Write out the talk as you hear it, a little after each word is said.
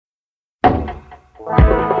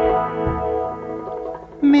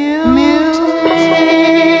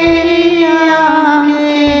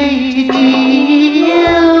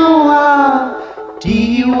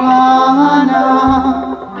दीवाना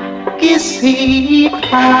किसी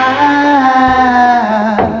का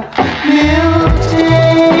मिलते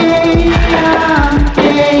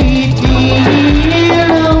आके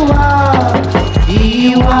दिलवा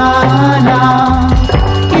दीवाना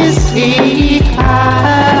किसी का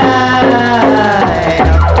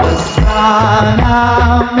अफसाना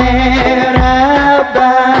मेरा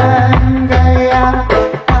बन गया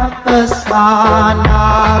अफसाना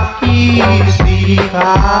किसी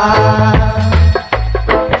का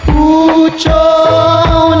पूछो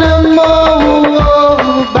न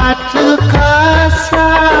मोहब्बत खासा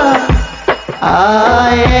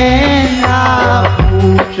आए ना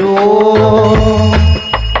पूछो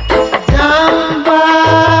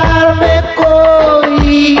जंबार में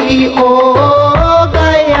कोई हो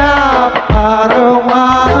गया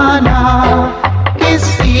परवाना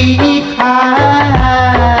किसी का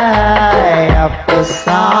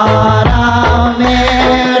अफसाना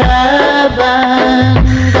मेरा बन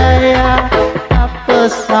गया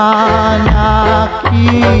अफसाना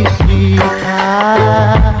किसी का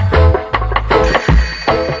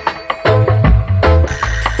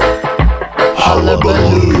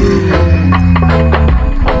Hullabaloo.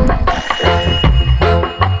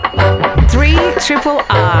 3 Triple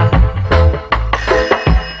R.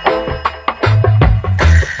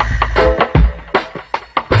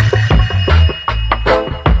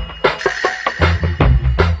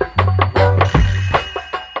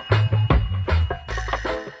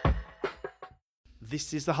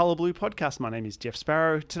 This is the Hullabaloo podcast. My name is Jeff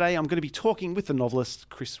Sparrow. Today I'm going to be talking with the novelist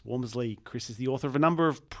Chris Wormsley. Chris is the author of a number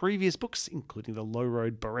of previous books, including The Low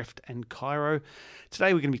Road, Bereft and Cairo.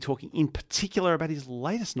 Today we're going to be talking in particular about his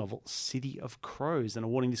latest novel, City of Crows. And a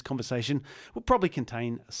warning, this conversation will probably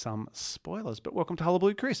contain some spoilers. But welcome to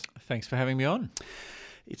Hullabaloo, Chris. Thanks for having me on.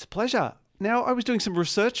 It's a pleasure. Now, I was doing some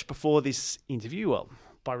research before this interview. Well,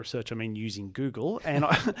 by research, I mean using Google, and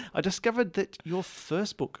I discovered that your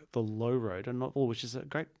first book, The Low Road, a novel which is a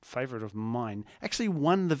great favourite of mine, actually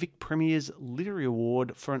won the Vic Premier's Literary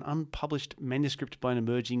Award for an unpublished manuscript by an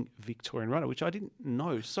emerging Victorian writer, which I didn't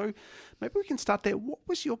know. So maybe we can start there. What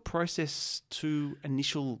was your process to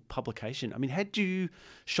initial publication? I mean, had you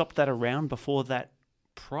shopped that around before that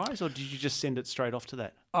prize, or did you just send it straight off to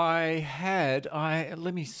that?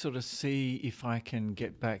 Let me sort of see if I can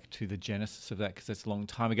get back to the genesis of that, because that's a long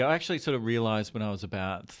time ago. I actually sort of realised when I was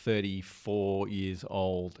about 34 years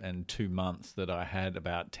old and 2 months that I had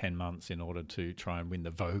about 10 months in order to try and win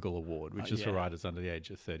the Vogel Award, which is for writers under the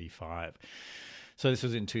age of 35. So this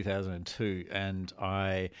was in 2002,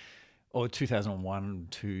 or 2001,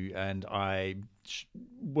 2, and I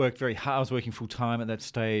worked very hard. I was working full time at that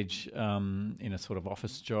stage in a sort of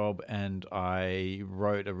office job, and I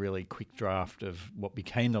wrote a really quick draft of what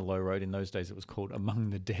became The Low Road. In those days, it was called Among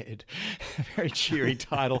the Dead, a very cheery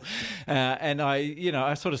title. And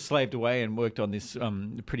I sort of slaved away and worked on this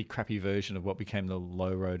pretty crappy version of what became The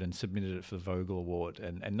Low Road and submitted it for the Vogel Award.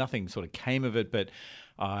 And nothing sort of came of it, but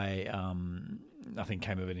nothing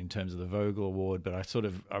came of it in terms of the Vogel Award, but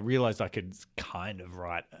I realised I could kind of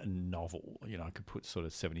write a novel. I could put sort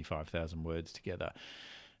of 75,000 words together.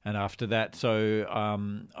 And after that,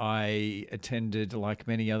 I attended, like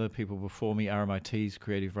many other people before me, RMIT's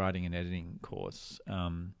Creative Writing and Editing course.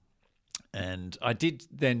 And I did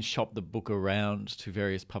then shop the book around to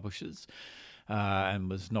various publishers. And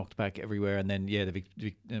was knocked back everywhere, and then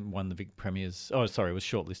won the Vic Premier's. Was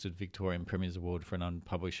shortlisted Victorian Premier's Award for an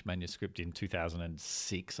unpublished manuscript in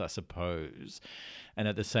 2006, I suppose. And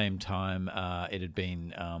at the same time, it had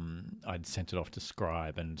been I'd sent it off to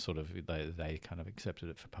Scribe, and sort of they kind of accepted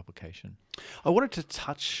it for publication. I wanted to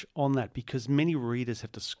touch on that because many readers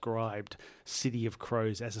have described City of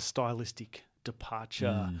Crows as a stylistic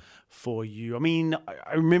departure for you. I mean,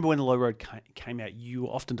 I remember when The Low Road came out, you were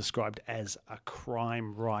often described as a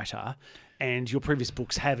crime writer, and your previous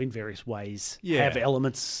books have in various ways have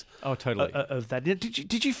elements totally. of that.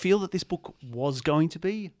 Did you feel that this book was going to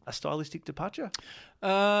be a stylistic departure?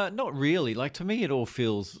 Not really. Like, to me, they all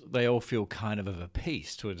feel kind of a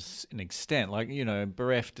piece to an extent. Like,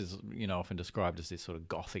 Bereft is, often described as this sort of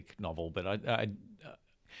gothic novel, but I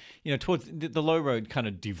towards the Low Road kind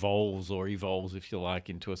of devolves or evolves, if you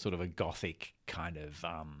like, into a sort of a gothic kind of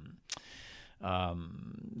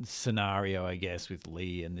scenario, I guess, with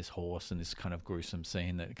Lee and this horse and this kind of gruesome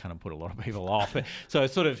scene that kind of put a lot of people off. So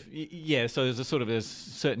it's sort of, yeah, so there's a sort of there's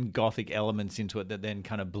certain gothic elements into it that then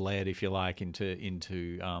kind of bled, if you like,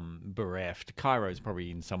 into Bereft. Cairo's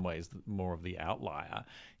probably in some ways more of the outlier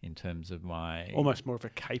in terms of my... Almost more of a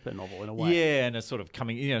caper novel in a way. Yeah, and a sort of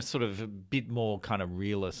coming, sort of a bit more kind of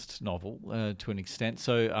realist novel to an extent.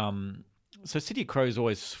 So City of Crows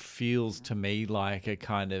always feels to me like a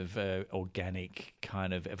kind of organic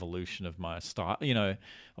kind of evolution of my style,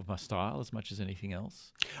 of my style as much as anything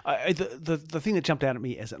else. The thing that jumped out at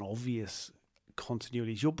me as an obvious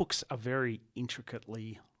continuity is your books are very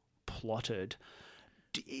intricately plotted.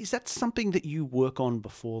 Is that something that you work on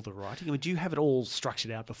before the writing? I mean, do you have it all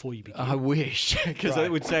structured out before you begin? I wish, because Right.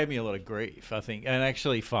 it would save me a lot of grief, I think, and I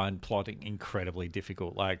actually find plotting incredibly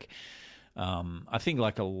difficult. I think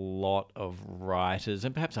like a lot of writers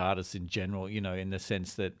and perhaps artists in general, in the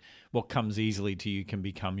sense that what comes easily to you can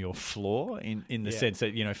become your flaw in the sense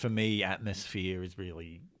that, for me, atmosphere is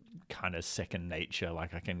really kind of second nature.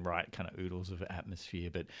 Like I can write kind of oodles of atmosphere,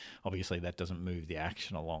 but obviously that doesn't move the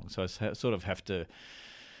action along. So I sort of have to...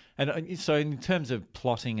 And so in terms of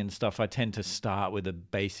plotting and stuff, I tend to start with a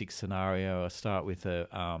basic scenario. I start with a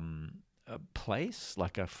place.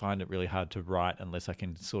 Like I find it really hard to write unless I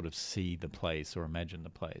can sort of see the place or imagine the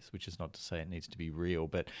place, which is not to say it needs to be real,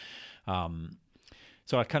 but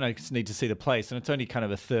so I kind of need to see the place, and it's only kind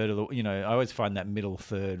of a third of the, I always find that middle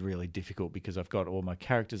third really difficult because I've got all my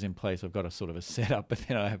characters in place, I've got a sort of a setup, but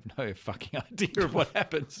then I have no fucking idea of what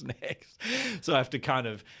happens next. So I have to kind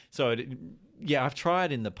of, I've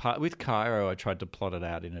tried in the part with Cairo, I tried to plot it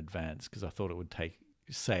out in advance because I thought it would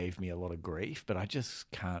save me a lot of grief, but I just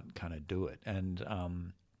can't kind of do it. And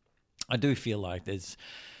I do feel like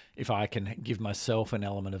if I can give myself an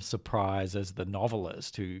element of surprise as the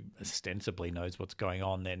novelist who ostensibly knows what's going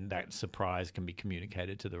on, then that surprise can be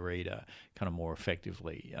communicated to the reader kind of more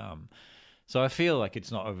effectively. So I feel like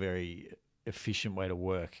it's not a very efficient way to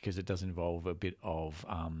work because it does involve a bit of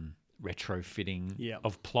retrofitting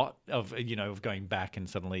of plot, of going back and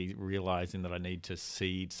suddenly realizing that I need to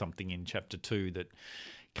seed something in chapter 2 that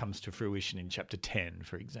comes to fruition in chapter 10,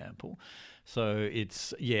 for example. So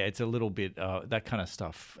it's a little bit, that kind of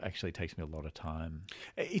stuff actually takes me a lot of time.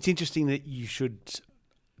 It's interesting that you should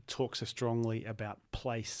talk so strongly about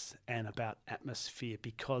place and about atmosphere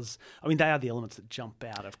because, I mean, they are the elements that jump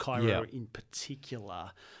out of Cairo in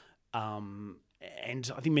particular. And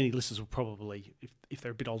I think many listeners will probably, if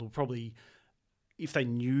they're a bit older, will probably, if they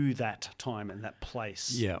knew that time and that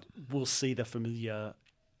place, will see the familiar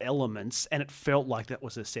elements. And it felt like that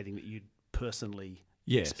was a setting that you'd personally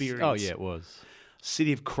experienced. Oh, yeah, it was.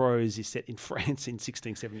 City of Crows is set in France in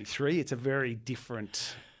 1673. It's a very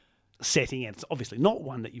different setting, and it's obviously not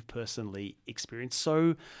one that you've personally experienced.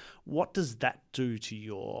 So what does that do to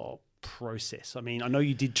your process? I mean, I know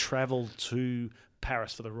you did travel to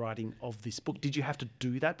Paris for the writing of this book. Did you have to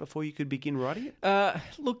do that before you could begin writing it?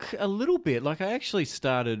 Look, a little bit. Like I actually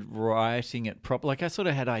started writing it proper. Like I sort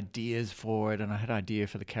of had ideas for it, and I had an idea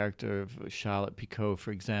for the character of Charlotte Picot,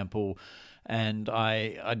 for example. And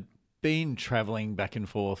I'd been traveling back and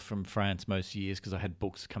forth from France most years because I had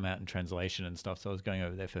books come out in translation and stuff. So I was going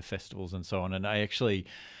over there for festivals and so on. And I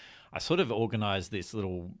sort of organised this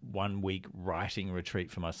little 1 week writing retreat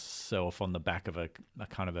for myself on the back of a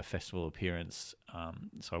kind of a festival appearance.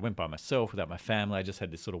 So I went by myself without my family. I just had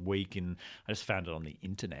this sort of week, and I just found it on the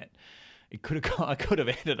internet. I could have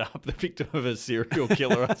ended up the victim of a serial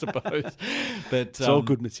killer, I suppose. But it's all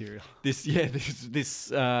good material. This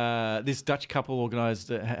Dutch couple organised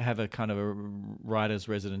have a kind of a writer's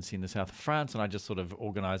residency in the south of France, and I just sort of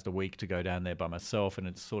organised a week to go down there by myself, and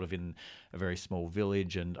it's sort of in a very small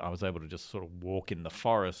village, and I was able to just sort of walk in the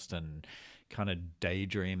forest and kind of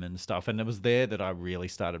daydream and stuff. And it was there that I really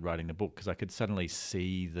started writing the book because I could suddenly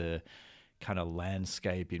see the kind of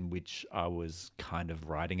landscape in which I was kind of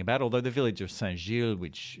writing about. Although the village of Saint-Gilles,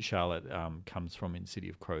 which Charlotte comes from in City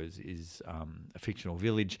of Crows, is a fictional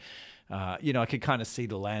village, I could kind of see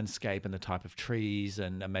the landscape and the type of trees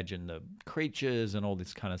and imagine the creatures and all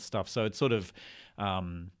this kind of stuff. So it sort of...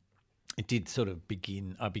 it did sort of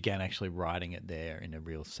I began actually writing it there in a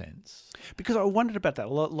real sense. Because I wondered about that. A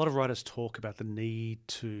lot of writers talk about the need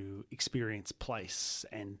to experience place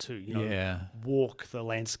and to, walk the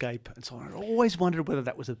landscape and so on. I always wondered whether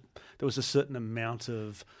there was a certain amount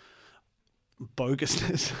of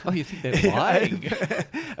bogusness. Oh, you think they're lying?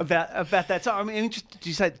 about that time. I mean, do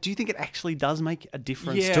you think it actually does make a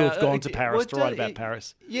difference to have gone to Paris to write about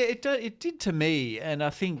Paris? Yeah, it did to me, and I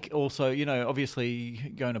think also,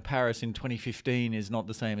 obviously going to Paris in 2015 is not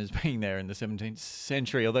the same as being there in the 17th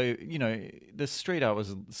century. Although, the street I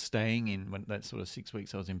was staying in when that sort of 6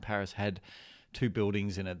 weeks I was in Paris had two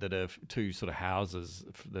buildings in it that are two sort of houses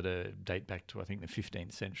that date back to, I think, the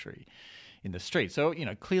 15th century in the street. So,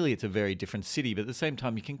 clearly it's a very different city, but at the same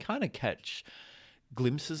time you can kind of catch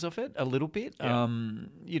glimpses of it a little bit. Yeah.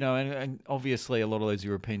 And obviously a lot of those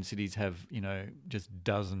European cities have, just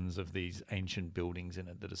dozens of these ancient buildings in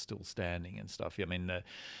it that are still standing and stuff. I mean,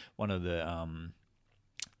 one of the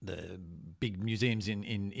big museums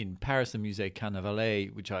in Paris, the Musée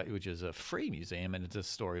Carnavalet, which is a free museum, and it's a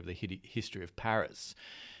story of the history of Paris,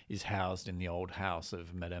 is housed in the old house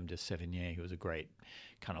of Madame de Sévigné, who was a great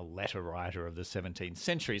kind of letter writer of the 17th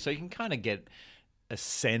century. So you can kind of get a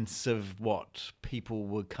sense of what people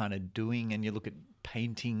were kind of doing, and you look at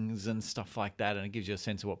paintings and stuff like that, and it gives you a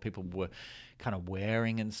sense of what people were kind of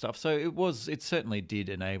wearing and stuff. So it certainly did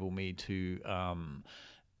enable me to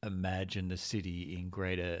imagine the city in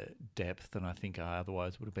greater depth than I think I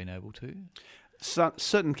otherwise would have been able to. So,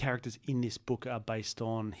 certain characters in this book are based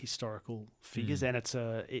on historical figures, and it's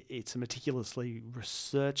a meticulously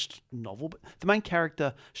researched novel. But the main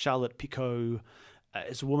character, Charlotte Picot,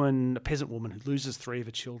 is a peasant woman who loses three of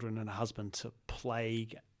her children and a husband to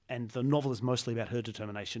plague, and the novel is mostly about her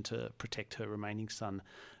determination to protect her remaining son,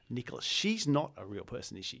 Nicholas. She's not a real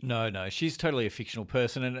person, is she? No, she's totally a fictional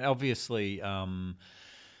person, and obviously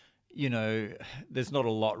there's not a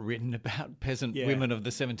lot written about peasant women of the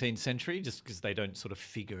 17th century, just because they don't sort of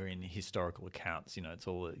figure in historical accounts. It's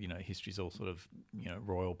all, history's all sort of,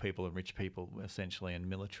 royal people and rich people, essentially, and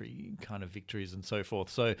military kind of victories and so forth.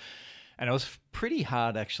 So, and it was pretty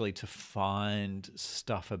hard, actually, to find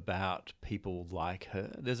stuff about people like her.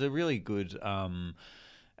 There's a really good...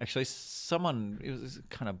 Actually, it was a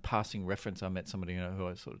kind of passing reference. I met somebody who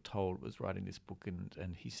I sort of told was writing this book,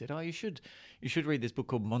 and he said, "Oh, you should read this book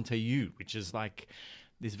called Montaigu, which is like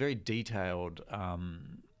this very detailed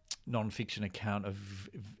non-fiction account of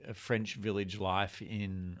French village life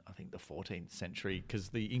in, I think, the 14th century, because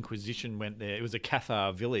the Inquisition went there. It was a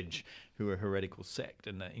Cathar village who were a heretical sect,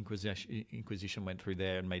 and the Inquisition went through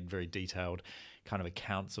there and made very detailed kind of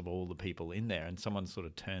accounts of all the people in there, and someone sort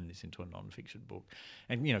of turned this into a non-fiction book.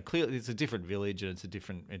 And clearly it's a different village, and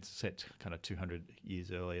it's set kind of 200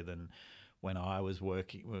 years earlier than when I was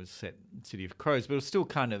working. It was set in City of Crows, but it was still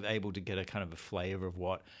kind of able to get a kind of a flavour of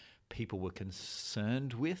what people were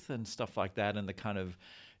concerned with and stuff like that, and the kind of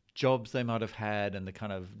jobs they might have had, and the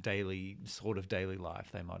kind of daily life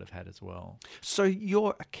they might have had as well. So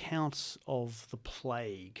your accounts of the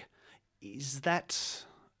plague, is that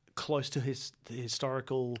close to the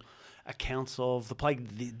historical accounts of the plague,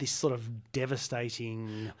 this sort of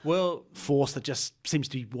devastating force that just seems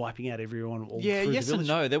to be wiping out everyone all through the village? And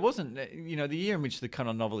no. There wasn't, the year in which the kind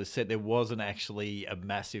of novel is set, there wasn't actually a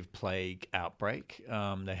massive plague outbreak.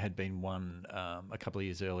 There had been one a couple of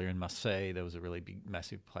years earlier in Marseille. There was a really big,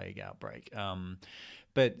 massive plague outbreak.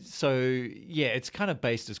 But so, it's kind of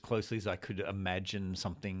based as closely as I could imagine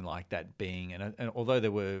something like that being. And although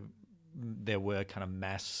there were kind of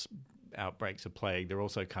mass outbreaks of plague, there are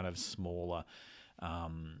also kind of smaller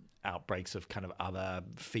outbreaks of kind of other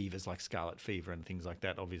fevers like scarlet fever and things like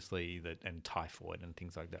that, obviously, and typhoid and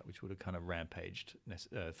things like that, which would have kind of rampaged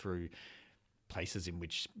through places in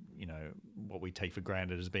which, what we take for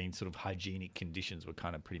granted as being sort of hygienic conditions were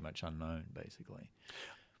kind of pretty much unknown, basically.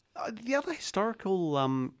 The other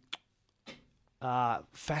historical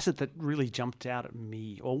facet that really jumped out at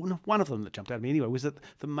me, or one of them that jumped out at me anyway, was that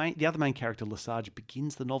the other main character, Lesage,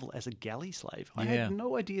 begins the novel as a galley slave. I had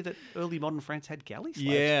no idea that early modern France had galley slaves.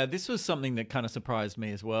 Yeah, this was something that kind of surprised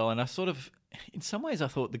me as well. And I sort of, in some ways, I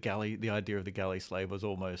thought the idea of the galley slave was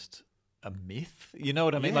almost a myth. You know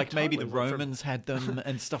what I mean? Yeah, like totally. Maybe the Romans had them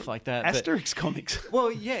and stuff like that. Asterix comics.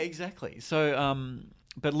 Well, yeah, exactly. So,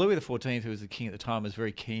 but Louis XIV, who was the king at the time, was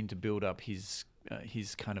very keen to build up his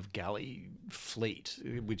kind of galley fleet,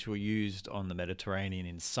 which were used on the Mediterranean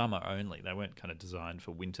in summer only. They weren't kind of designed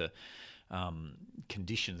for winter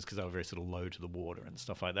conditions, because they were very sort of low to the water and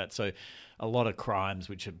stuff like that. So a lot of crimes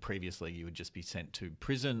which had previously you would just be sent to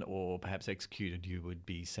prison or perhaps executed, you would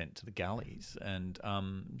be sent to the galleys. And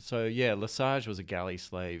Lesage was a galley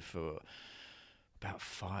slave for about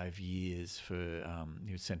 5 years.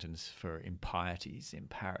 He was sentenced for impieties in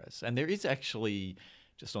Paris. And there is actually,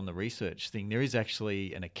 just on the research thing, there is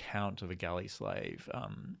actually an account of a galley slave,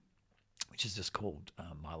 which is just called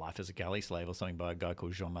My Life as a Galley Slave or something, by a guy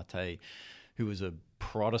called Jean Matte, who was a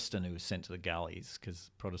Protestant who was sent to the galleys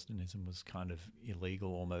because Protestantism was kind of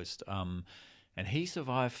illegal almost. And he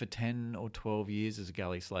survived for 10 or 12 years as a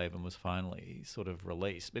galley slave and was finally sort of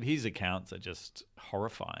released. But his accounts are just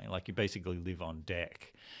horrifying. Like, you basically live on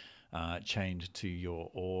deck, chained to your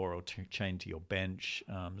oar or chained to your bench.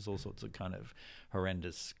 There's all sorts of kind of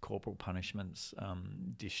horrendous corporal punishments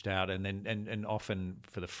dished out. And then and often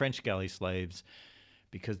for the French galley slaves,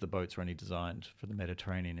 because the boats were only designed for the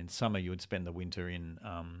Mediterranean, in summer you would spend the winter in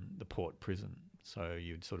the port prison. So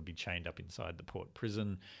you'd sort of be chained up inside the port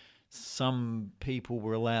prison. Some people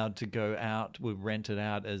were allowed to go out, were rented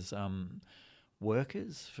out as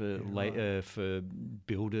workers for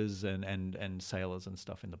builders and sailors and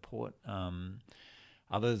stuff in the port.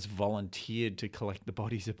 Others volunteered to collect the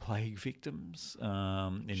bodies of plague victims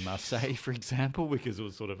in Marseille, for example, because it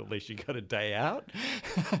was sort of, at least you got a day out.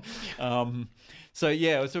 So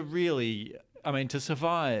yeah, it was a really, I mean, to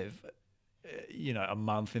survive, a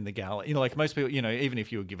month in the galley, like most people, even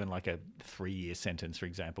if you were given like a 3-year sentence, for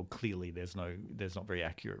example, clearly there's not very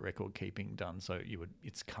accurate record keeping done. So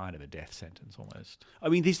it's kind of a death sentence almost. I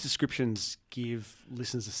mean, these descriptions give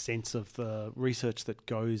listeners a sense of the research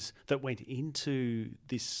that went into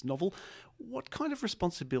this novel. What kind of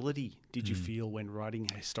responsibility did you feel when writing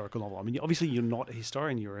a historical novel? I mean, obviously you're not a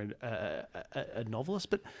historian, you're a novelist,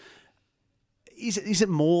 but is it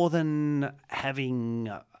more than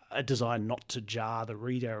having a desire not to jar the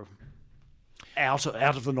reader out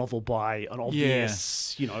of the novel by an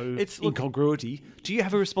obvious, incongruity? Do you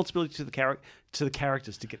have a responsibility to the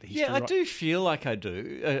characters to get the history right? I do feel like I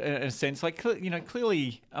do, in a sense. Like,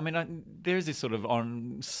 clearly, I mean, there is this sort of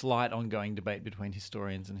slight ongoing debate between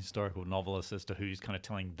historians and historical novelists as to who's kind of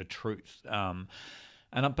telling the truth.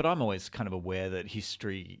 But I'm always kind of aware that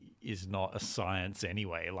history is not a science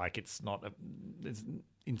anyway. Like, it's not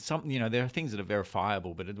there are things that are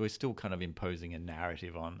verifiable, but we're still kind of imposing a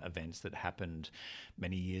narrative on events that happened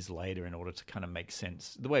many years later in order to kind of make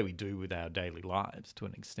sense, the way we do with our daily lives to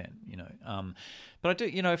an extent, But I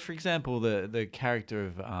do, for example, the character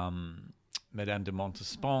of Madame de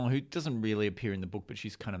Montespan, who doesn't really appear in the book, but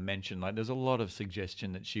she's kind of mentioned. Like, there's a lot of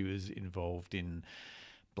suggestion that she was involved in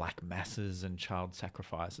black masses and child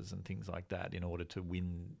sacrifices and things like that in order to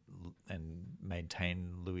win and maintain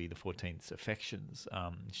Louis XIV's affections.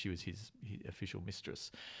 She was his official mistress.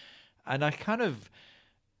 And I kind of...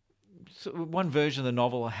 So one version of the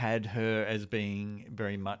novel had her as being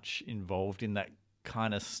very much involved in that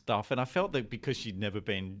kind of stuff. And I felt that because she'd never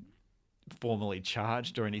been formally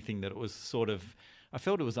charged or anything, that it was sort of... I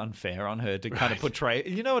felt it was unfair on her to kind of portray...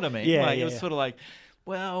 You know what I mean? It was sort of like...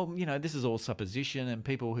 Well, this is all supposition, and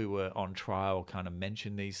people who were on trial kind of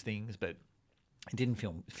mentioned these things, but it didn't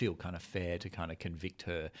feel kind of fair to kind of convict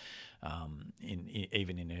her,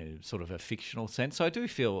 even in a sort of a fictional sense. So I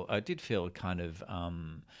did feel kind of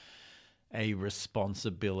a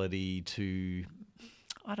responsibility to,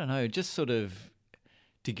 I don't know, just sort of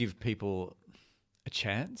to give people a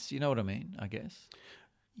chance. You know what I mean? I guess.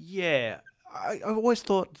 Yeah, I've always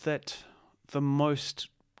thought that the most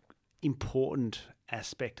important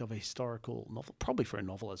aspect of a historical novel, probably for a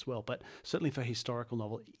novel as well, but certainly for a historical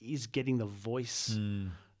novel, is getting the voice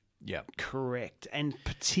correct. And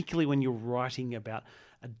particularly when you're writing about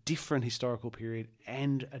a different historical period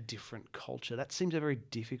and a different culture. That seems a very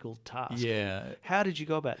difficult task. Yeah. How did you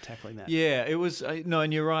go about tackling that? Yeah, it was... no,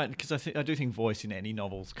 and you're right, because I do think voice in any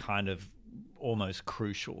novel is kind of almost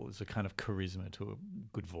crucial. There's a kind of charisma to a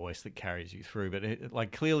good voice that carries you through.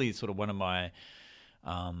 But clearly it's sort of one of my...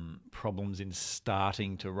 problems in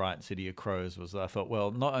starting to write City of Crows was that I thought, well,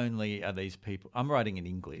 not only are these people... I'm writing in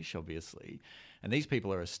English, obviously, and these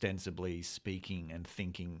people are ostensibly speaking and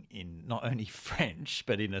thinking in not only French,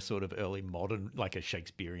 but in a sort of early modern, like a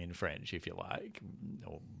Shakespearean French, if you like,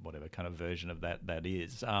 or whatever kind of version of that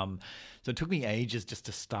is. So it took me ages just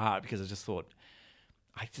to start because I just thought,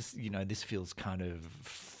 this feels kind of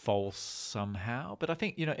false somehow. But I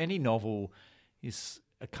think, any novel is...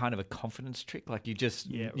 a kind of a confidence trick. Like you just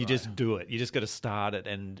do it. You just got to start it,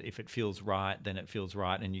 and if it feels right, then it feels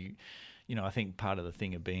right. And I think part of the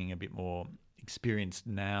thing of being a bit more experienced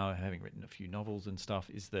now, having written a few novels and stuff,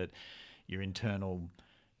 is that your internal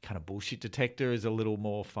kind of bullshit detector is a little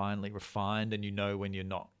more finely refined, and when you're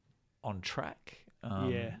not on track.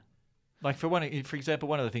 Like for example,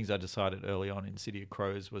 one of the things I decided early on in City of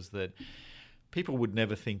Crows was that people would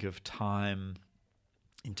never think of time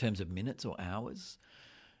in terms of minutes or hours.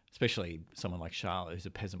 Especially someone like Charlotte, who's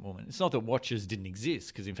a peasant woman. It's not that watches didn't exist,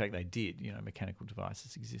 because in fact they did. Mechanical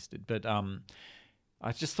devices existed. But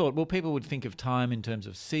I just thought, well, people would think of time in terms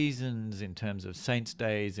of seasons, in terms of saints'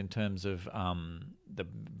 days, in terms of the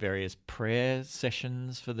various prayer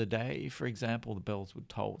sessions for the day, for example. The bells would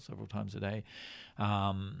toll several times a day.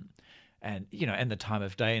 And and the time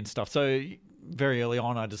of day and stuff. So very early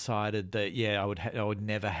on, I decided that I would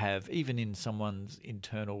never have, even in someone's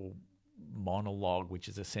internal monologue, which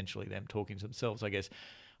is essentially them talking to themselves, I guess,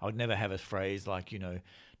 I would never have a phrase like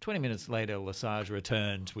 20 minutes later, Lesage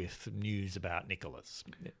returned with news about Nicholas.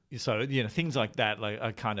 So things like that, like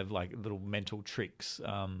are kind of like little mental tricks.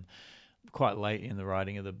 Quite late in the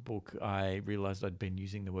writing of the book, I realised I'd been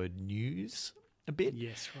using the word news a bit.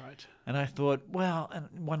 Yes, right. And I thought, and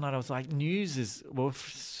one night I was like, news is, well,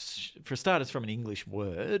 for a start, it's from an English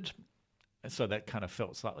word. So that kind of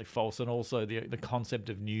felt slightly false. And also the concept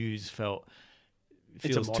of news feels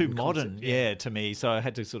too modern, to me. So I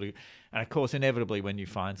had to sort of, and of course, inevitably, when you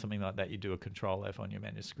find something like that, you do a Control F on your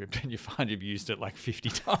manuscript and you find you've used it like 50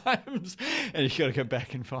 times and you've got to go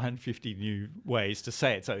back and find 50 new ways to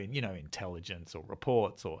say it. So, intelligence or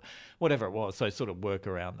reports or whatever it was. So sort of work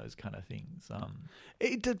around those kind of things.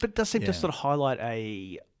 But does seem to sort of highlight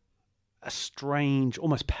a strange,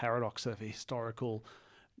 almost paradox of a historical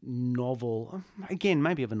novel, again,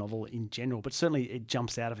 maybe of a novel in general, but certainly it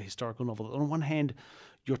jumps out of a historical novel. On one hand,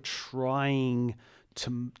 you're trying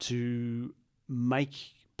to make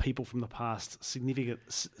people from the past familiar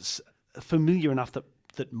enough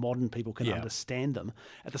that modern people can understand them.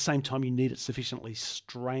 At the same time, you need it sufficiently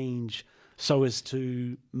strange so as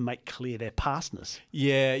to make clear their pastness.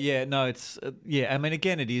 No, it's I mean,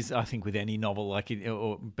 again, it is. I think with any novel,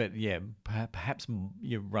 perhaps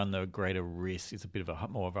you run the greater risk. It's a bit of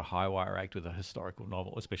more of a high wire act with a historical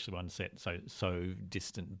novel, especially one set so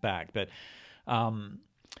distant back. But I mean,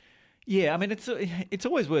 it's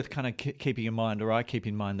always worth kind of keeping in mind, or I keep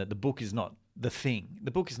in mind, that the book is not the thing.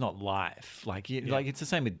 The book is not life. Like it's the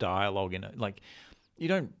same with dialogue in it. Like, you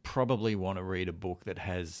don't probably want to read a book that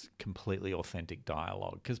has completely authentic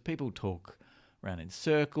dialogue, because people talk around in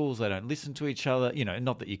circles. They don't listen to each other.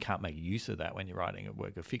 Not that you can't make use of that when you're writing a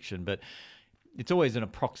work of fiction, but it's always an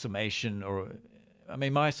approximation.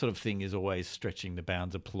 My sort of thing is always stretching the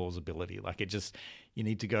bounds of plausibility. Like, you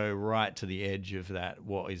need to go right to the edge of that.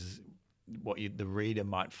 The reader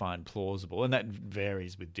might find plausible, and that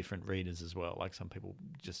varies with different readers as well. Like, some people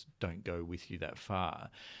just don't go with you that far.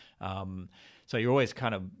 So you're always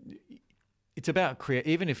kind of, it's about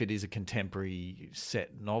even if it is a contemporary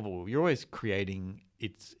set novel, you're always creating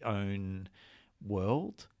its own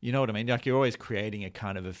world. You know what I mean? Like, you're always creating a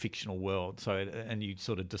kind of a fictional world. So, and you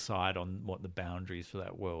sort of decide on what the boundaries for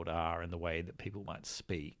that world are, and the way that people might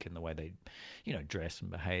speak, and the way they, dress and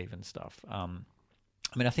behave and stuff.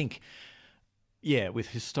 I think, with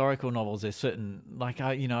historical novels, there's certain, like,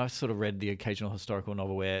 I've sort of read the occasional historical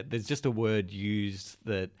novel where there's just a word used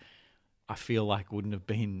that I feel like wouldn't have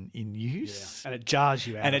been in use. And it jars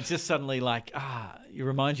you out. And it's just suddenly like, it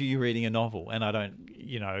reminds you're reading a novel. And I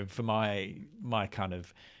don't, for my kind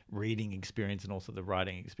of reading experience, and also the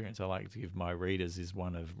writing experience I like to give my readers, is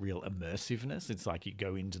one of real immersiveness. It's like you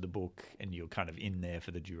go into the book and you're kind of in there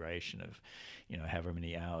for the duration of, however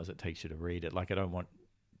many hours it takes you to read it. Like, I don't want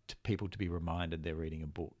people to be reminded they're reading a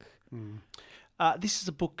book. This is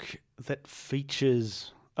a book that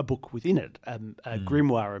features a book within it, a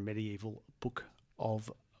grimoire, a medieval book of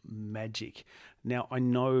magic. Now, I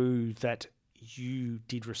know that you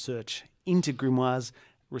did research into grimoires,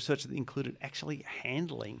 research that included actually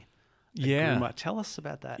handling a grimoire. Tell us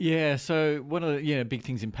about that. Yeah, so one of the big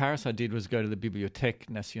things in Paris I did was go to the Bibliothèque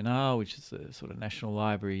Nationale, which is the sort of National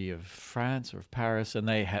Library of France or of Paris, and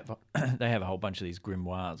they have a whole bunch of these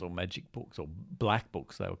grimoires, or magic books, or black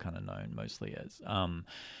books they were kind of known mostly as.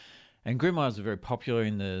 And grimoires were very popular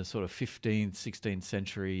in the sort of 15th, 16th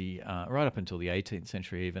century, right up until the 18th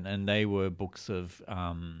century even, and they were books of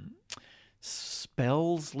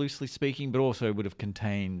spells, loosely speaking, but also would have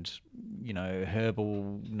contained,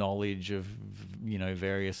 herbal knowledge of,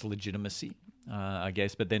 various legitimacy, I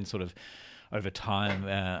guess, but then sort of over time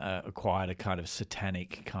acquired a kind of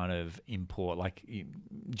satanic kind of import, like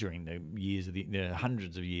during the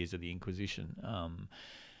hundreds of years of the Inquisition.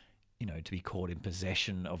 To be caught in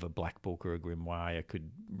possession of a black book or a grimoire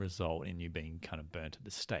could result in you being kind of burnt at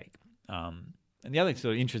the stake. And the other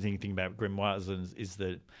sort of interesting thing about grimoires is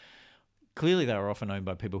that clearly they were often owned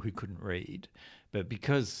by people who couldn't read, but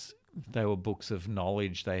because they were books of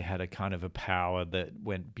knowledge, they had a kind of a power that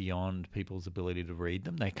went beyond people's ability to read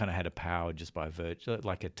them. They kind of had a power just by virtue,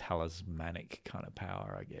 like a talismanic kind of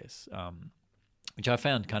power, I guess, which I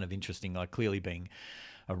found kind of interesting. Like, clearly being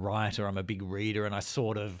a writer, I'm a big reader, and I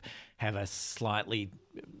sort of have a slightly,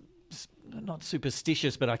 not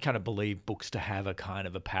superstitious, but I kind of believe books to have a kind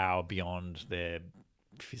of a power beyond their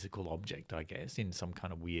physical object, I guess, in some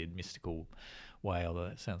kind of weird mystical way, although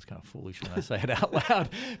that sounds kind of foolish when I say it out loud.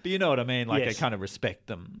 But you know what I mean? Like Yes. I kind of respect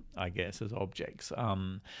them, I guess, as objects.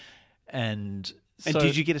 And And so,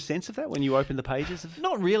 did you get a sense of that when you opened the pages of?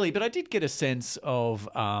 not really, but I did get a sense of,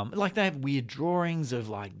 like they have weird drawings of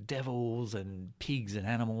like devils and pigs and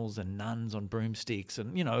animals and nuns on broomsticks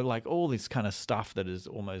and, you know, like all this kind of stuff that is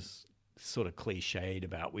almost sort of cliched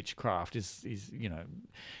about witchcraft is you know, and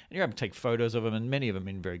you're able to take photos of them, and many of them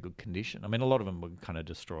in very good condition. I mean, a lot of them were kind of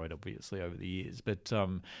destroyed, obviously, over the years, but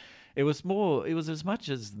it was as much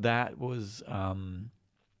as that was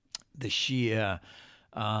the sheer.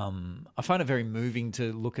 I find it very moving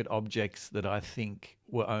to look at objects that I think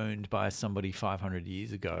were owned by somebody 500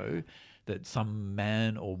 years ago, that some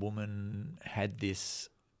man or woman had this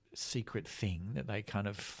secret thing that they kind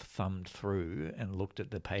of thumbed through and looked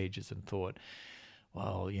at the pages and thought,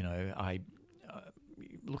 well, you know,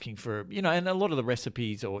 looking for, you know, and a lot of the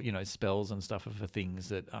recipes or, you know, spells and stuff are for things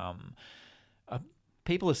that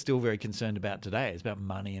people are still very concerned about today. It's about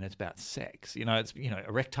money and it's about sex. You know, it's, you know,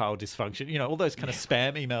 erectile dysfunction. You know, all those kind of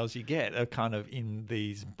spam emails you get are kind of in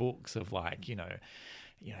these books of like, you know,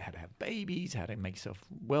 how to have babies, how to make yourself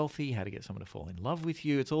wealthy, how to get someone to fall in love with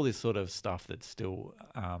you. It's all this sort of stuff that still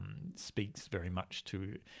speaks very much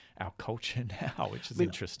to our culture now, which is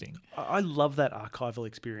interesting. I love that archival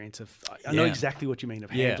experience of. I know exactly what you mean of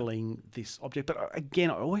handling this object, but again,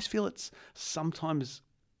 I always feel it's sometimes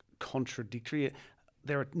contradictory.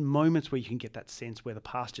 There are moments where you can get that sense where the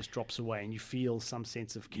past just drops away and you feel some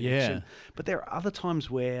sense of connection. Yeah. But there are other times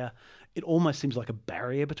where it almost seems like a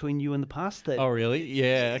barrier between you and the past. That Oh, really?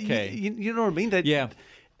 Yeah, okay. You know what I mean? That Yeah.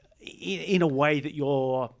 in a way that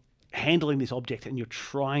you're handling this object and you're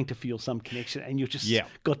trying to feel some connection and you've just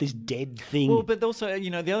got this dead thing. Well, but also, you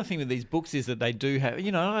know, the other thing with these books is that they do have,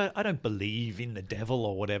 you know, I don't believe in the devil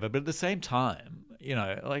or whatever, but at the same time, you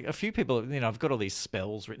know, like a few people, you know, I've got all these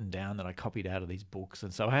spells written down that I copied out of these books.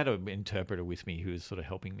 And so I had an interpreter with me who was sort of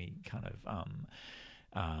helping me kind of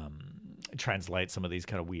translate some of these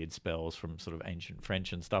kind of weird spells from sort of ancient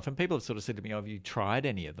French and stuff. And people have sort of said to me, oh, have you tried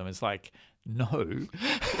any of them? It's like, no.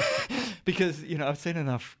 Because, you know, I've seen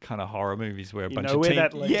enough kind of horror movies where a bunch of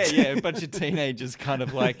a bunch of teenagers kind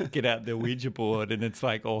of like get out their Ouija board and it's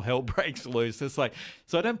like all hell breaks loose. It's like,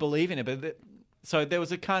 so I don't believe in it, but so there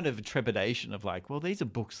was a kind of trepidation of like, well, these are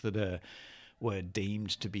books that were deemed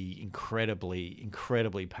to be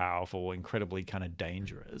incredibly powerful, incredibly kind of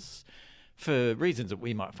dangerous for reasons that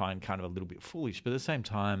we might find kind of a little bit foolish. But at the same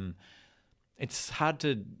time, it's hard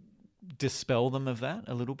to dispel them of that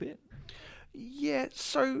a little bit. Yeah,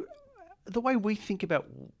 so the way we think about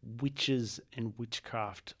witches and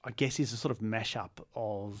witchcraft, I guess, is a sort of mashup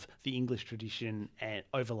of the English tradition and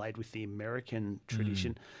overlaid with the American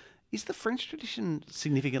tradition. Is the French tradition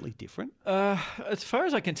significantly different? As far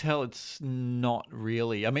as I can tell, it's not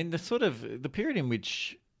really. I mean, the period in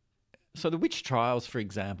which, so the witch trials, for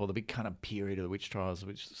example, the big kind of period of the witch trials,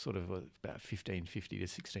 which sort of was about 1550 to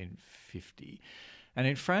 1650. And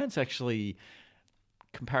in France, actually,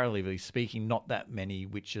 comparatively speaking, not that many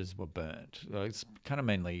witches were burnt. It's kind of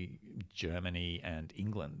mainly Germany and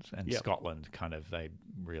England and Scotland kind of, they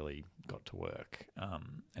really got to work,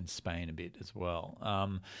 and Spain a bit as well.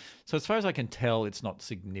 So as far as I can tell, it's not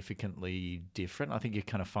significantly different. I think you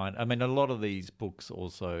kind of find, I mean, a lot of these books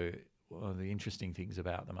also, one of the interesting things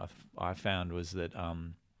about them I found was that a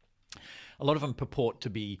lot of them purport to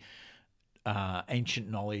be ancient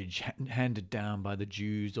knowledge handed down by the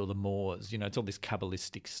Jews or the Moors. You know, it's all this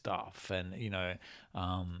Kabbalistic stuff. And, you know,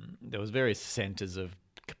 there was various centers of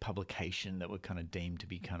publication that were kind of deemed to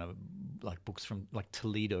be kind of like books from, like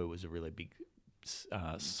Toledo was a really big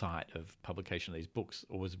site of publication of these books,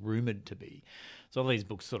 or was rumored to be. So all these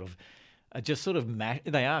books sort of are just sort of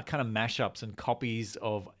they are kind of mashups and copies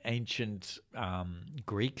of ancient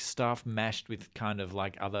Greek stuff mashed with kind of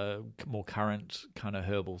like other more current kind of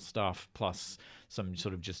herbal stuff, plus some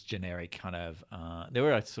sort of just generic kind of there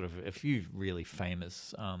were sort of a few really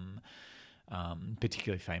famous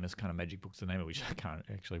particularly famous kind of magic books, the name of which I can't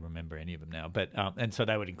actually remember any of them now, but and so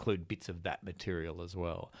they would include bits of that material as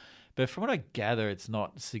well. But from what I gather, it's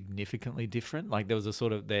not significantly different. Like there was a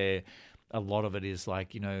sort of a lot of it is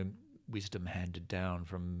like, you know, wisdom handed down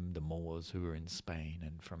from the Moors who were in Spain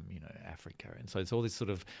and from, you know, Africa. And so it's all this sort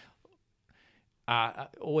of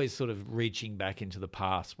always sort of reaching back into the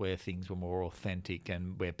past where things were more authentic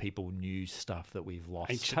and where people knew stuff that we've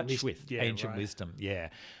lost touch with. Ancient wisdom,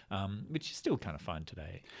 which you still kind of find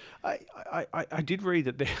today. I did read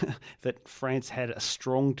that that France had a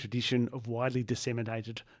strong tradition of widely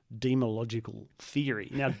disseminated demonological theory.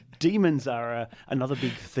 Now, demons are another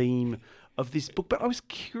big theme of this book. But I was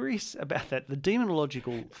curious about that, the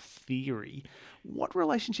demonological theory. What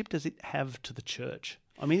relationship does it have to the church?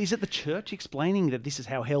 I mean, is it the church explaining that this is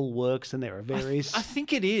how hell works and there are various... I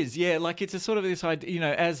think it is, yeah. Like it's a sort of this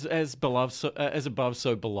idea, as beloved, as above,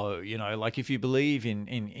 so below. Like if you believe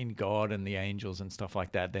in God and the angels and stuff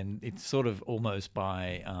like that, then it's sort of almost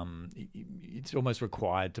it's almost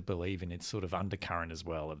required to believe in its sort of undercurrent as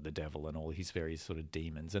well of the devil and all his various sort of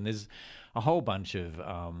demons. And there's a whole bunch of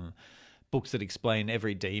books that explain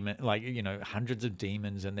every demon, like hundreds of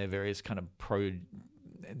demons and their various kind of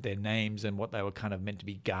their names and what they were kind of meant to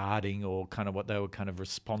be guarding or kind of what they were kind of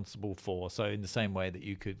responsible for. So in the same way that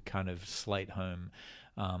you could kind of slate home,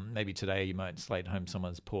 maybe today you might slate home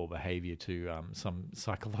someone's poor behavior to some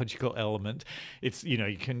psychological element. It's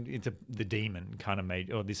the demon kind of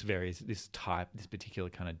made, or this particular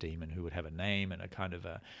kind of demon who would have a name and a kind of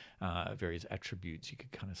various attributes. You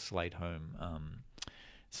could kind of slate home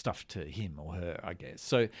stuff to him or her, I guess.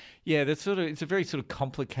 So yeah, it's a very sort of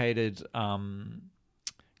complicated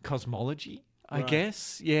cosmology, I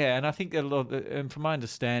guess. Yeah, and I think that and from my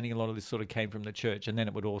understanding, a lot of this sort of came from the church, and then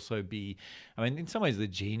it would also be, I mean, in some ways the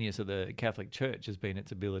genius of the Catholic Church has been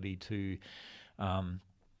its ability to not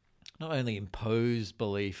only impose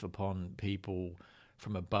belief upon people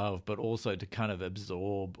from above, but also to kind of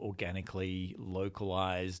absorb organically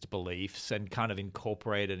localized beliefs and kind of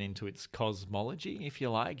incorporate it into its cosmology, if you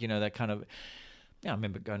like. That kind of... I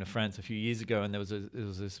remember going to France a few years ago, and there was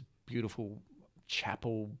this beautiful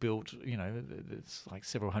chapel built, it's like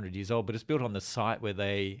several hundred years old, but it's built on the site where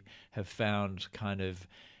they have found kind of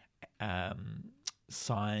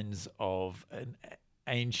signs of an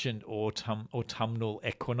ancient autumnal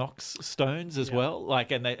equinox stones as well.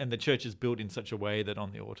 Like, and the church is built in such a way that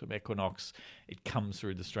on the autumn equinox, it comes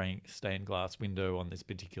through the stained glass window on this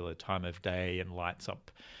particular time of day and lights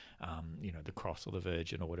up the cross or the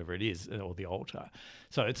Virgin or whatever it is, or the altar.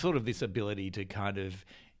 So it's sort of this ability to kind of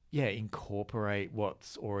incorporate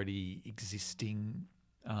what's already existing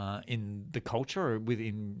in the culture or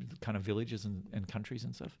within kind of villages and countries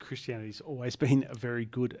and stuff. Christianity's always been very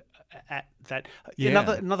good at that.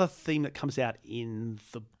 Yeah. Another theme that comes out in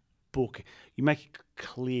the book, you make it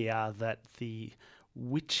clear that the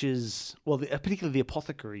witches, particularly the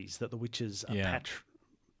apothecaries that the witches are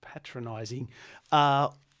patronising,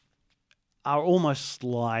 are almost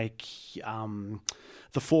like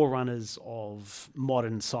the forerunners of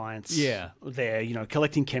modern science. Yeah. They're,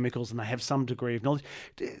 collecting chemicals and they have some degree of knowledge.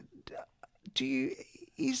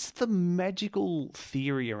 Is the magical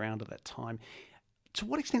theory around at that time, to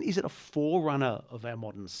what extent is it a forerunner of our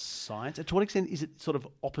modern science? And to what extent is it sort of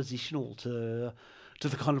oppositional to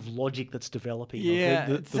the kind of logic that's developing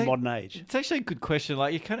of the modern age? It's actually a good question.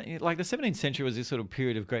 Like, you kind of, like, the 17th century was this sort of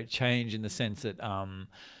period of great change in the sense that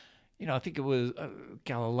I think it was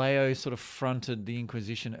Galileo sort of fronted the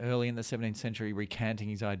Inquisition early in the 17th century, recanting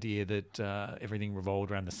his idea that everything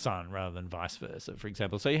revolved around the sun rather than vice versa, for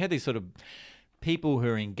example. So you had these sort of people who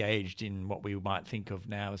are engaged in what we might think of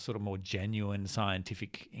now as sort of more genuine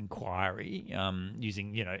scientific inquiry,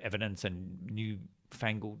 using, evidence and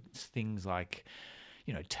newfangled things like,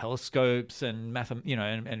 telescopes and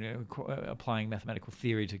applying mathematical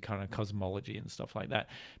theory to kind of cosmology and stuff like that.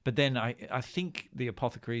 But then I think the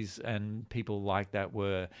apothecaries and people like that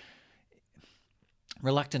were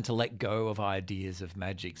reluctant to let go of ideas of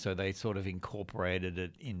magic, so they sort of incorporated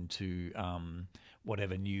it into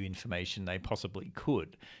whatever new information they possibly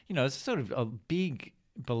could. It's sort of a big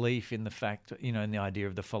belief in the fact, in the idea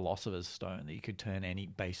of the philosopher's stone, that you could turn any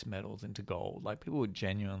base metals into gold. Like, people were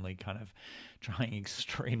genuinely kind of trying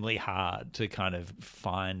extremely hard to kind of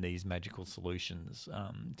find these magical solutions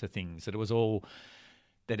to things. That it was all,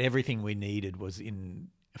 that everything we needed was in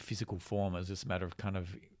a physical form. It was just a matter of kind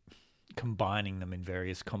of combining them in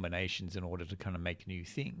various combinations in order to kind of make new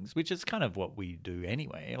things, which is kind of what we do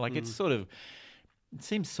anyway. Like, it's sort of, it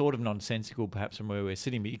seems sort of nonsensical perhaps from where we're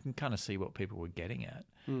sitting, but you can kind of see what people were getting at.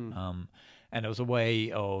 And it was a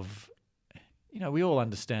way of, we all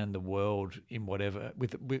understand the world in whatever,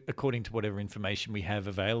 with according to whatever information we have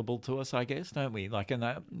available to us, I guess, don't we? Like,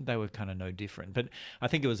 and they were kind of no different. But I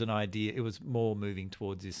think it was an idea, it was more moving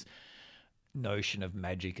towards this notion of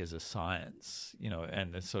magic as a science,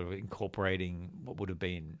 and sort of incorporating what would have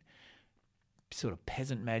been sort of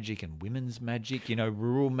peasant magic and women's magic,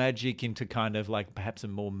 rural magic into kind of like perhaps a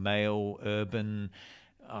more male urban,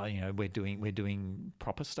 we're doing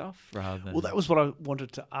proper stuff rather than... Well, that was what I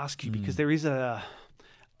wanted to ask you, because there is a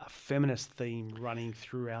feminist theme running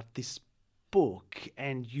throughout this book,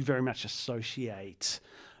 and you very much associate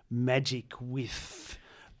magic with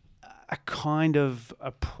a kind of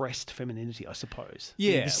oppressed femininity, I suppose.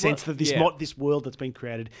 Yeah, in the sense well, that this yeah. this world that's been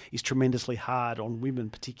created is tremendously hard on women,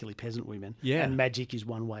 particularly peasant women. Yeah. And magic is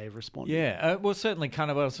one way of responding. Yeah, well, certainly,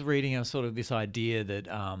 kind of. I was reading a sort of this idea that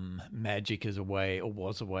magic is a way, or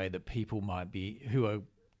was a way, that people might be who are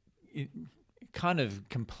kind of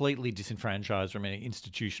completely disenfranchised from any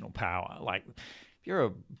institutional power. Like, if you're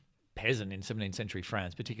a peasant in 17th century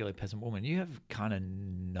France, particularly a peasant woman, you have kind of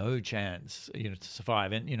no chance, to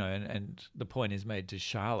survive. And and the point is made to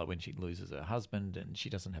Charlotte when she loses her husband and she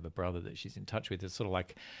doesn't have a brother that she's in touch with. It's sort of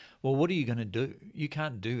like, well, what are you going to do? You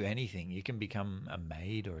can't do anything. You can become a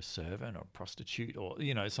maid or a servant or a prostitute or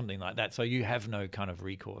something like that. So you have no kind of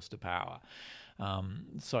recourse to power.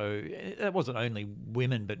 So it wasn't only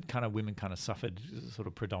women, but women suffered sort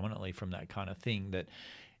of predominantly from that kind of thing. That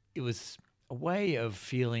it was a way of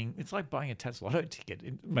feeling, it's like buying a Tats Lotto ticket,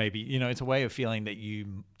 maybe. It's a way of feeling that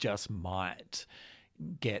you just might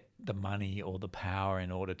get the money or the power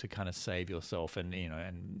in order to kind of save yourself and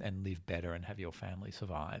and live better and have your family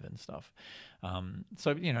survive and stuff.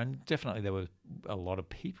 So definitely there were a lot of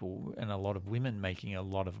people and a lot of women making a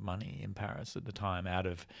lot of money in Paris at the time out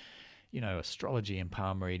of astrology and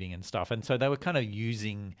palm reading and stuff. And so they were kind of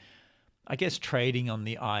using, I guess, trading on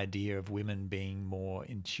the idea of women being more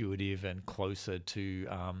intuitive and closer to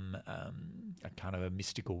a kind of a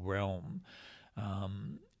mystical realm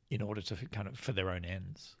in order to for their own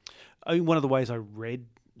ends. I mean, one of the ways I read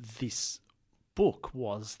this book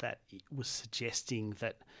was that it was suggesting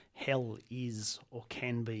that hell is or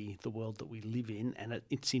can be the world that we live in, and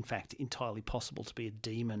it's in fact entirely possible to be a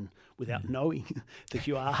demon without knowing that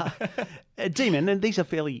you are a demon. And these are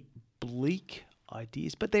fairly bleak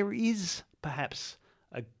ideas, but there is perhaps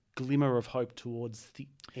a glimmer of hope towards the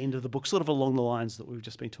end of the book, sort of along the lines that we've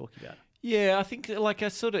just been talking about. Yeah, I think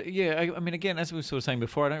I mean, again, as we were sort of saying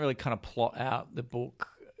before, I don't really kind of plot out the book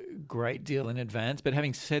a great deal in advance. But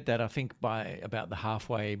having said that, I think by about the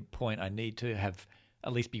halfway point, I need to have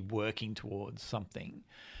at least be working towards something.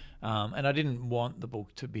 And I didn't want the book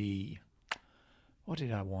to be... What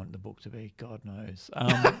did I want the book to be? God knows.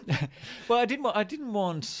 Well, I didn't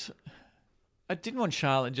want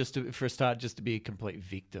Charlotte for a start just to be a complete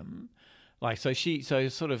victim. Like, so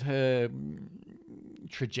sort of her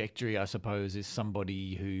trajectory, I suppose, is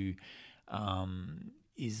somebody who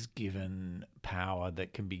is given power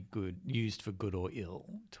that can be used for good or ill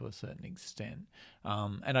to a certain extent.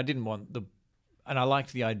 And I didn't want and I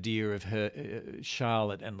liked the idea of her,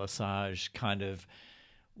 Charlotte and Lesage kind of,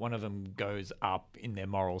 one of them goes up in their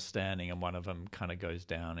moral standing and one of them kind of goes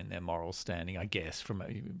down in their moral standing, I guess, for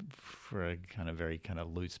a kind of very kind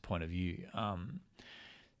of loose point of view.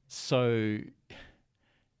 So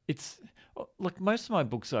it's like most of my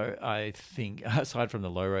books, I think, aside from The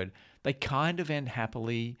Low Road, they kind of end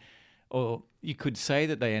happily, or you could say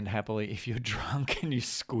that they end happily if you're drunk and you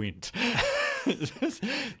squint.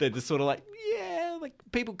 They're just sort of like, yeah, like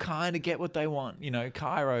people kind of get what they want.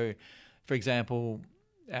 Cairo, for example,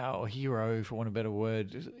 our hero, for want of a better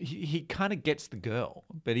word, he kind of gets the girl,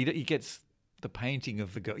 but he gets the painting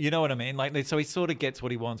of the girl. You know what I mean? Like, so he sort of gets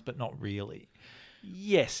what he wants, but not really.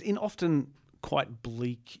 Yes, in often quite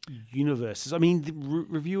bleak universes. I mean, the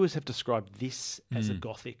reviewers have described this as a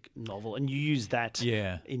Gothic novel, and you use that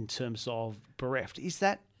in terms of Bereft. Is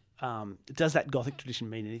that does that Gothic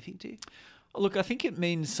tradition mean anything to you? Look, I think it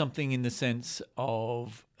means something in the sense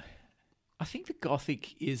of, I think the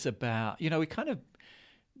Gothic is about, we kind of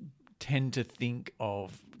tend to think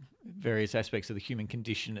of various aspects of the human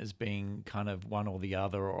condition as being kind of one or the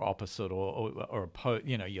other, or opposite, or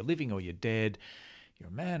you're living or you're dead, you're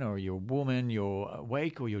a man or you're a woman, you're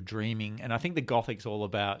awake or you're dreaming. And I think the Gothic's all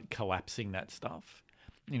about collapsing that stuff.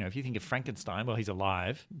 If you think of Frankenstein, well, he's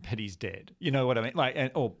alive, but he's dead. You know what I mean?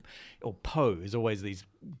 Like, or Poe is always these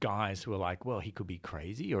guys who are like, well, he could be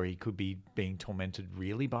crazy, or he could be being tormented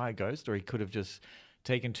really by a ghost, or he could have just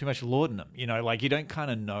taken too much laudanum. Like, you don't kind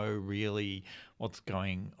of know really what's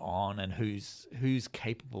going on and who's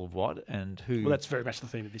capable of what and who. Well, that's very much the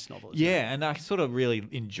theme of this novel. Isn't it? And I sort of really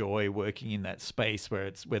enjoy working in that space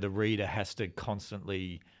where the reader has to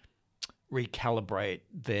constantly recalibrate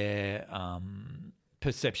their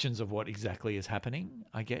perceptions of what exactly is happening,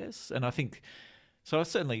 I guess. And I think so. I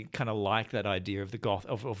certainly kind of like that idea of the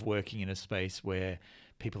of working in a space where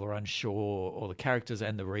people are unsure, or the characters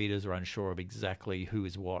and the readers are unsure of exactly who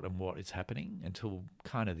is what and what is happening until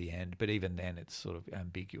kind of the end. But even then, it's sort of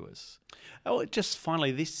ambiguous. Oh, just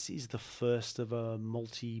finally, this is the first of a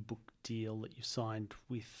multi-book deal that you signed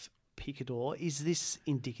with Picador. Is this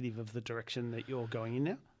indicative of the direction that you're going in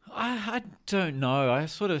now? I don't know.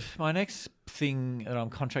 My next thing that I'm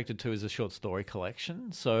contracted to is a short story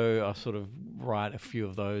collection. So I sort of write a few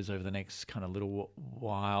of those over the next kind of little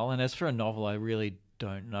while. And as for a novel, I really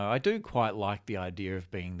don't know. I do quite like the idea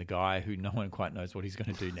of being the guy who no one quite knows what he's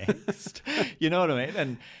going to do next. You know what I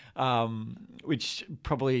mean? And which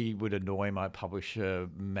probably would annoy my publisher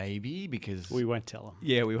maybe because... We won't tell them.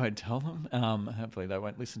 Yeah, we won't tell them. Hopefully they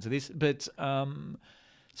won't listen to this. But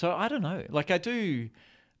so I don't know. Like I do...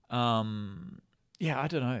 I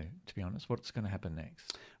don't know, to be honest, what's going to happen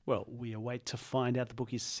next. Well, we await to find out. The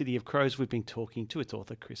book is City of Crows. We've been talking to its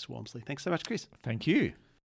author, Chris Walmsley. Thanks so much, Chris. Thank you.